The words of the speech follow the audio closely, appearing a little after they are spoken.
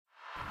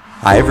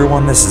Hi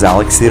everyone, this is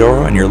Alex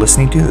Theodoro, and you're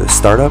listening to the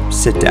Startup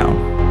Sit Down.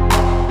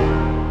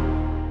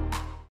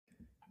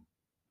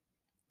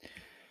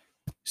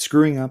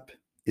 Screwing up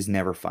is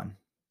never fun,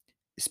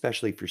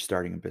 especially if you're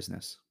starting a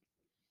business.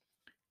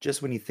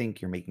 Just when you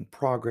think you're making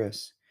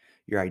progress,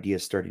 your idea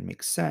is starting to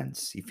make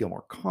sense, you feel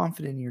more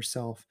confident in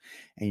yourself,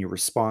 and your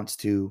response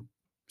to,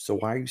 so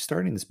why are you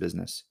starting this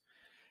business?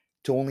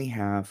 To only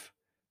have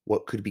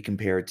what could be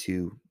compared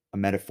to a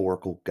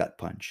metaphorical gut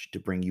punch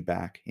to bring you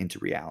back into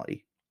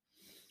reality.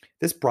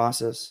 This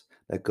process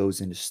that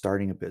goes into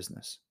starting a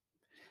business.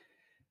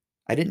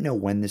 I didn't know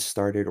when this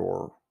started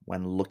or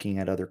when looking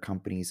at other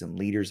companies and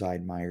leaders I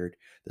admired,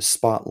 the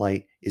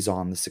spotlight is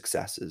on the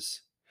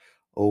successes.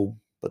 Oh,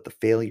 but the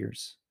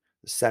failures,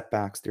 the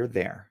setbacks, they're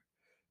there.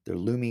 They're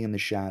looming in the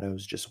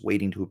shadows, just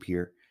waiting to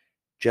appear,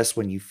 just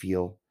when you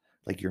feel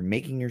like you're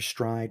making your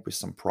stride with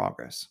some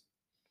progress.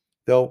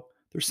 Though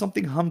there's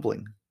something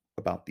humbling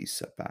about these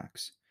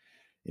setbacks.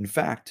 In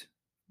fact,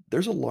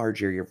 there's a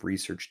large area of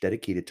research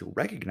dedicated to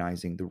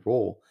recognizing the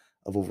role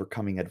of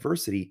overcoming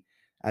adversity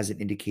as an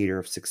indicator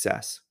of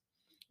success,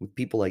 with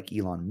people like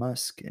Elon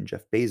Musk and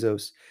Jeff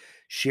Bezos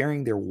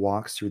sharing their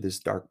walks through this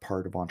dark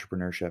part of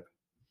entrepreneurship.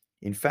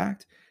 In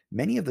fact,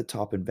 many of the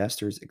top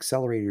investors,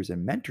 accelerators,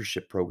 and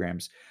mentorship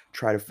programs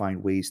try to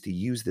find ways to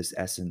use this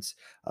essence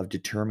of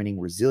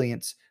determining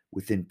resilience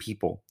within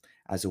people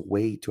as a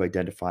way to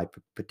identify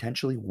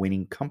potentially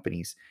winning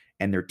companies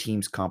and their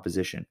team's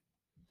composition.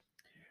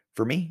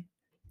 For me,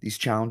 these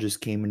challenges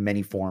came in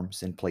many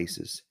forms and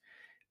places.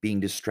 Being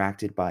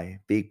distracted by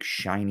big,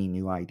 shiny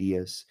new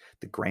ideas,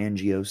 the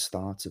grandiose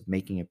thoughts of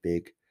making it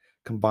big,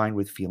 combined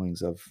with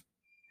feelings of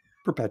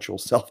perpetual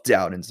self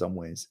doubt in some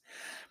ways.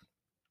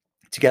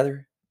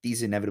 Together,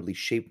 these inevitably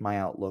shaped my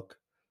outlook,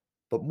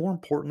 but more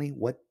importantly,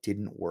 what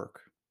didn't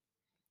work.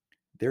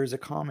 There is a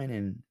common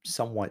and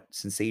somewhat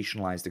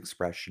sensationalized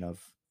expression of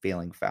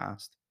failing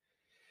fast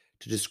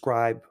to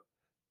describe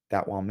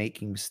that while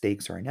making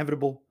mistakes are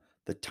inevitable,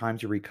 the time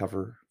to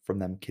recover from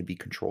them can be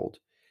controlled.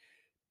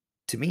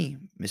 To me,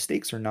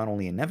 mistakes are not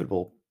only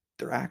inevitable,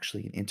 they're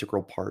actually an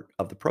integral part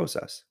of the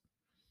process.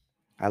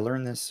 I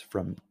learned this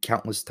from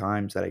countless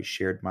times that I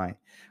shared my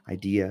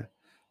idea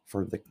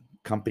for the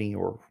company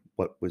or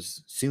what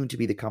was soon to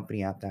be the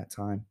company at that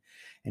time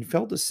and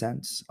felt a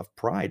sense of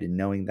pride in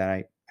knowing that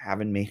I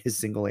haven't made a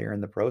single error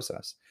in the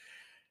process.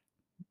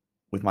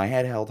 With my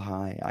head held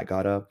high, I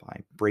got up,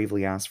 I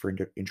bravely asked for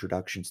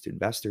introductions to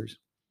investors,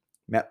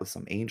 met with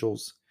some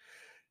angels,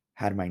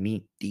 had my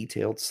neat,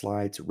 detailed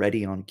slides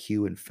ready on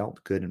cue, and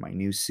felt good in my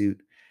new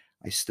suit.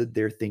 I stood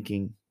there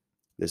thinking,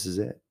 this is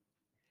it.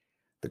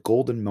 The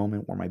golden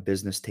moment where my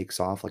business takes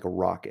off like a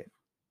rocket.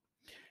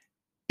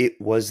 It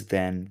was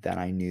then that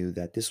I knew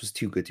that this was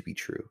too good to be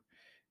true.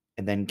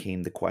 And then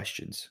came the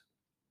questions.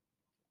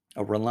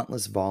 A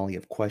relentless volley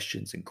of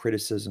questions and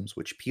criticisms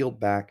which peeled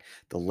back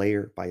the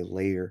layer by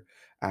layer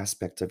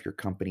aspects of your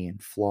company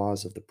and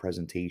flaws of the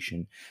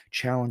presentation,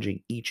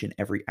 challenging each and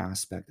every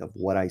aspect of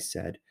what I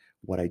said,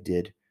 what I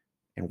did,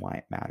 and why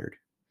it mattered.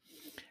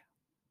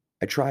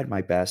 I tried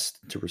my best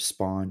to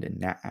respond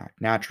and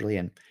act naturally,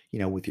 and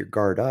with your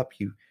guard up,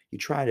 you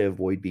try to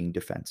avoid being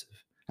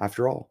defensive.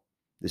 After all,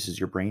 this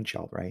is your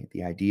brainchild, right?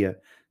 The idea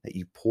that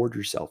you poured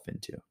yourself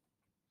into.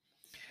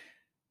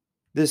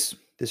 This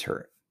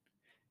hurt.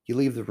 You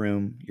leave the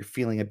room, you're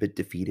feeling a bit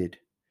defeated,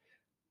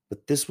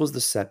 but this was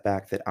the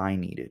setback that I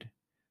needed,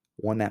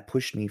 one that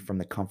pushed me from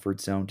the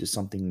comfort zone to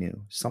something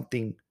new,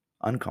 something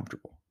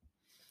uncomfortable.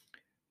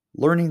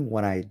 Learning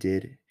what I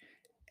did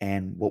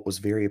and what was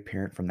very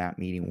apparent from that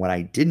meeting, what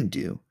I didn't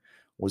do,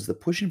 was the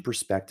push in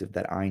perspective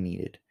that I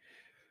needed.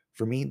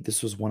 For me,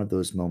 this was one of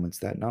those moments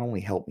that not only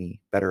helped me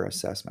better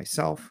assess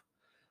myself,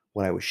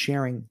 what I was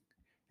sharing,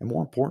 and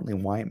more importantly,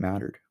 why it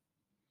mattered.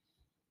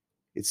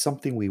 It's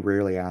something we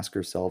rarely ask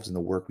ourselves in the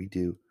work we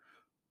do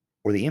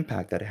or the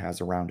impact that it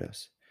has around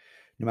us.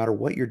 No matter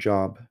what your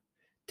job,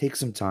 take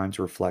some time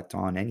to reflect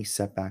on any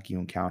setback you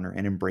encounter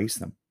and embrace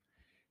them.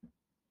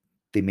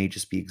 They may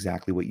just be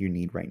exactly what you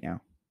need right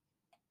now.